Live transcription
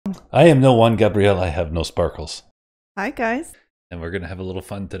I am no one, Gabrielle. I have no sparkles. Hi, guys. And we're going to have a little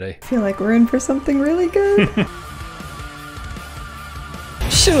fun today. I feel like we're in for something really good.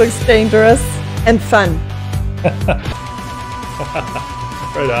 She looks dangerous and fun.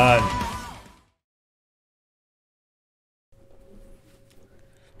 Right on.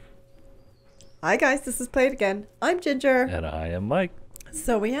 Hi, guys. This is Play It Again. I'm Ginger. And I am Mike.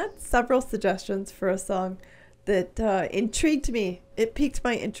 So we had several suggestions for a song that intrigued me. It piqued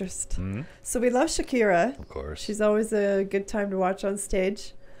my interest. Mm-hmm. So we love Shakira. Of course. She's always a good time to watch on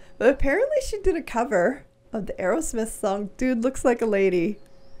stage. But apparently she did a cover of the Aerosmith song, Dude Looks Like a Lady.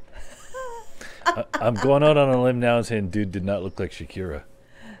 I'm going out on a limb now and saying dude did not look like Shakira.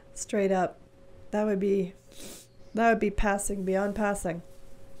 Straight up. That would be passing beyond passing.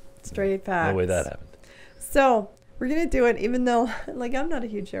 Straight facts. No way that happened. So we're going to do it even though, like, I'm not a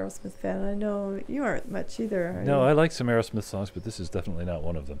huge Aerosmith fan. I know you aren't much either. No, I like some Aerosmith songs, but this is definitely not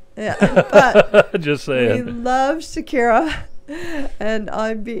one of them. Yeah, but just we saying. love Shakira, and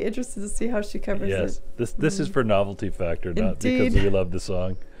I'd be interested to see how she covers it. Yes, this is for novelty factor, not Indeed. because we love the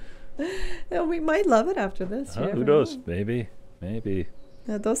song. Yeah, we might love it after this. You Who never knows? know. Maybe.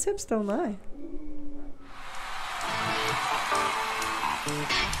 Yeah, those hips don't lie.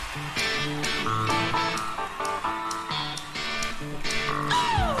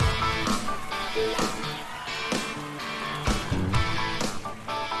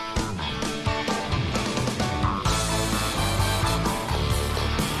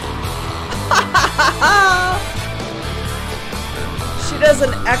 She does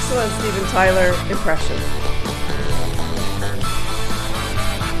an excellent Steven Tyler impression.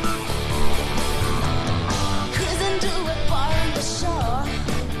 Cruising to a bar on the shore.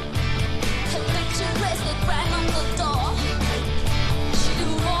 Her picture bracelet rang on the door. She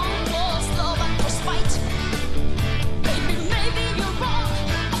won't go slow but for spite. Baby, maybe you're wrong,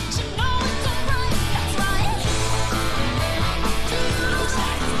 but you know it's alright. That's right. Dude looks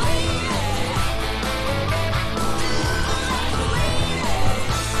like a lady.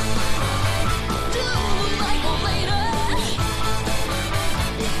 Dude looks like a lady.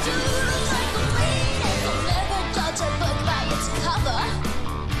 Dude looks like a lady. So never judge a book by its cover.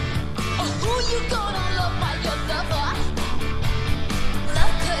 Or who you gonna love by your lover.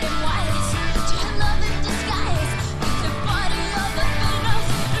 Love could in white, but you love in disguise. With your body on the thinners,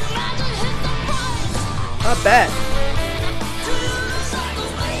 imagine hit the price. I bet. Dude looks like a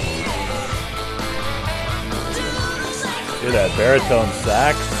lady. Dude looks like a Hear that baritone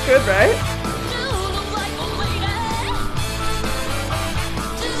sax? Good, right? Dude looks like a lady.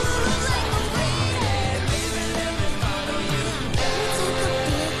 Dude looks like a lady. It's like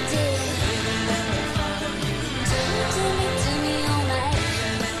a big deal. Do me all night.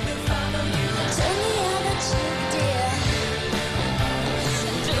 Tell me how that you deal.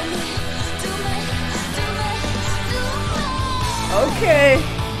 Do me. Okay.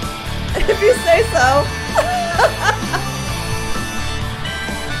 If you say so.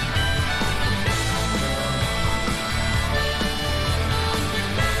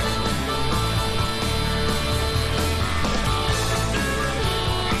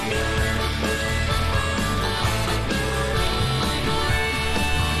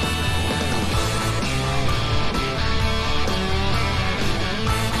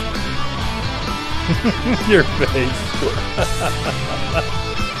 Your face.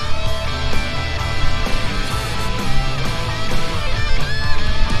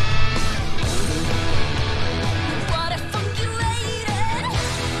 What a funky lady.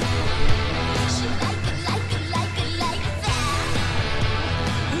 She like that.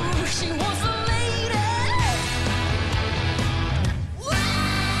 Ooh, she wants a lady.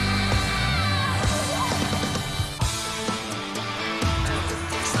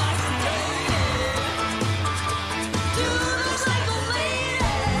 Looks like a lady. Dude looks like a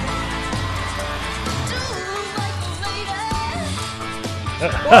lady. Dude looks like a lady.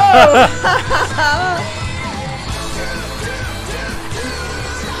 Whoa.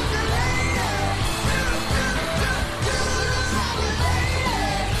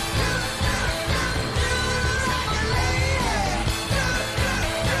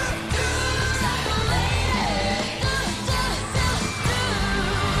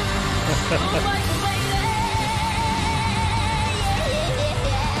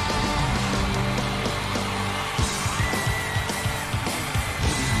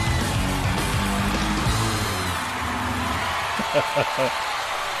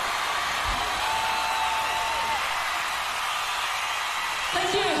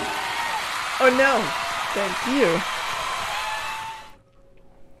 Thank you. Oh no, thank you.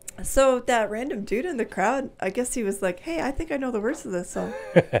 So that random dude in the crowd, I guess he was like, hey, I think I know the words of this song.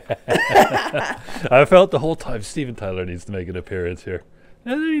 I felt the whole time Steven Tyler needs to make an appearance here.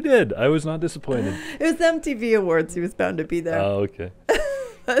 And then he did. I was not disappointed. It was MTV Awards. He was bound to be there. Oh, okay.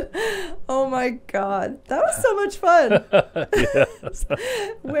 Oh my God. That was so much fun. Yes.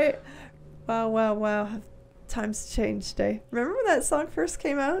 Wait. Wow. Times changed, eh? Remember when that song first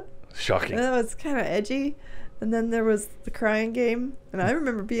came out? Shocking. And that was kind of edgy. And then there was The Crying Game. And I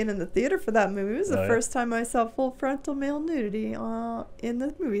remember being in the theater for that movie. It was the first time I saw full frontal male nudity in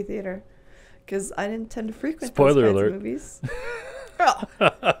the movie theater. Because I didn't tend to frequent Spoiler those kinds alert. of movies.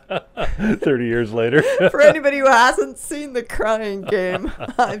 30 years later. For anybody who hasn't seen The Crying Game,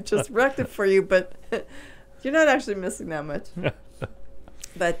 I've just wrecked it for you. But you're not actually missing that much.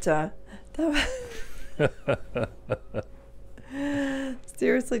 But that was...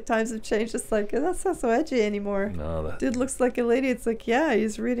 Seriously, times have changed. It's like, that's not so edgy anymore. No, that... Dude looks like a lady. It's like, yeah,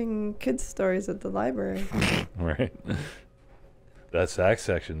 he's reading kids' stories at the library. Right. That sax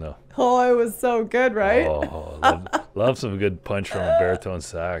section, though. Oh, it was so good, right? Oh, love some good punch from a baritone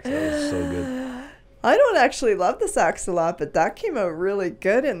sax. That was so good. I don't actually love the sax a lot, but that came out really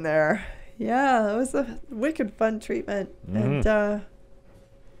good in there. Yeah, it was a wicked fun treatment. Mm-hmm. And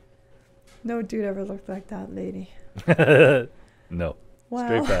no dude ever looked like that lady. No. Wow.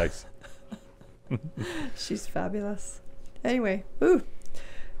 Straight facts. She's fabulous. Anyway, ooh.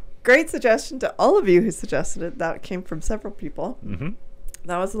 Great suggestion to all of you who suggested it. That came from several people. Mm-hmm.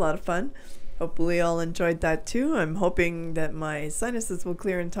 That was a lot of fun. Hopefully you all enjoyed that too. I'm hoping that my sinuses will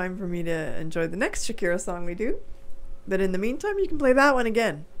clear in time for me to enjoy the next Shakira song we do. But in the meantime, you can play that one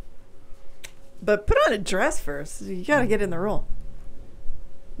again. But put on a dress first. You gotta get in the role.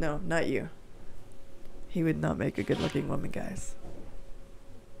 No, not you. He would not make a good looking woman, guys.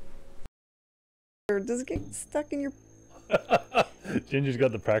 Or does it get stuck in your... Ginger's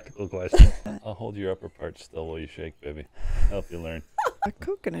got the practical question. I'll hold your upper part still while you shake, baby. Help you learn. A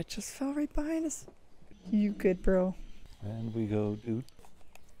coconut just fell right behind us. You good, bro. And we go, dude.